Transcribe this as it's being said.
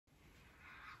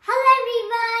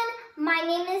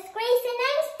name is Grace and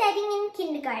I'm studying in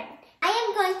kindergarten. I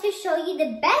am going to show you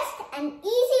the best and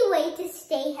easy way to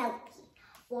stay healthy.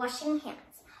 Washing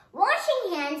hands.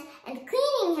 Washing hands and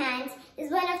cleaning hands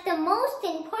is one of the most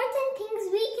important things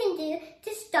we can do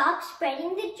to stop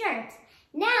spreading the germs.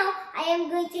 Now, I am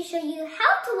going to show you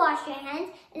how to wash your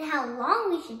hands and how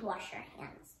long we should wash our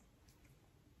hands.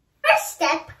 First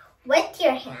step, wet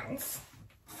your hands.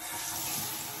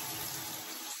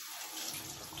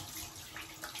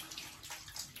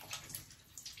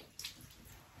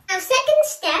 Now, second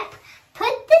step,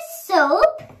 put the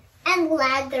soap and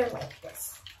lather like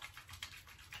this.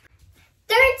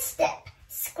 Third step,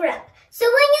 scrub. So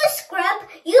when you scrub,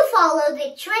 you follow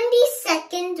the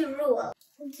 20-second rule.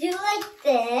 Do like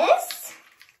this,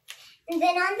 and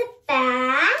then on the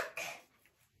back.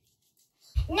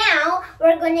 Now,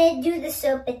 we're going to do the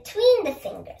soap between the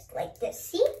fingers, like this,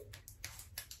 see?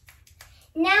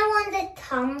 Now on the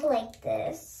thumb, like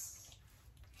this.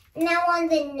 Now on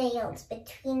the nails,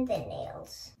 between the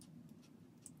nails.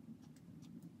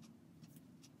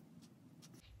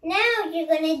 Now you're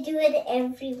going to do it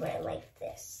everywhere like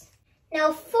this.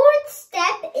 Now fourth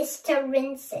step is to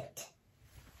rinse it.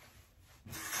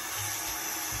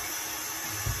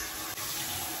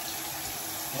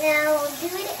 Now we'll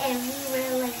do it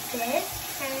everywhere like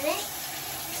this. Turn it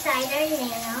side our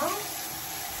nails.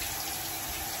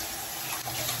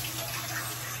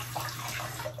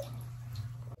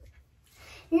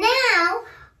 Now,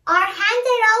 our hands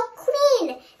are all clean.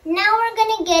 Now we're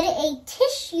going to get a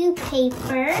tissue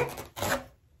paper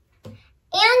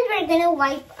and we're going to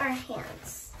wipe our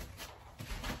hands.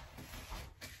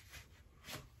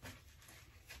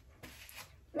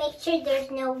 Make sure there's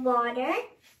no water.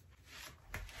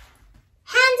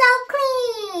 Hands all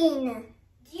clean.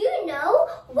 Do you know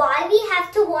why we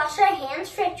have to wash our hands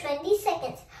for 20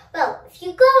 seconds? Well, if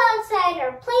you go outside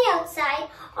or play outside,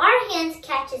 our hands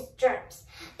catches germs.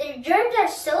 The germs are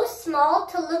so small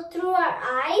to look through our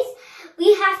eyes,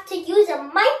 we have to use a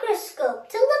microscope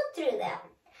to look through them.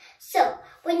 So,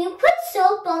 when you put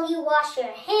soap while you wash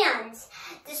your hands,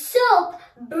 the soap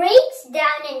breaks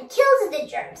down and kills the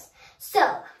germs.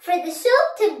 So, for the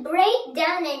soap to break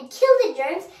down and kill the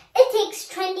germs, it takes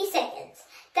 20 seconds.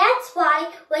 That's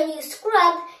why when you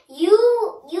scrub,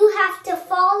 you have to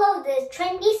follow the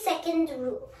 20-second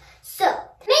rule. So,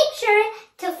 make sure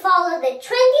to follow the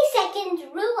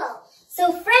 20-second rule.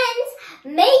 So friends,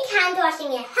 make hand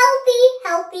washing a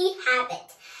healthy habit.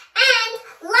 And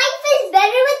life is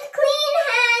better with clean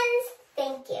hands.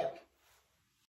 Thank you.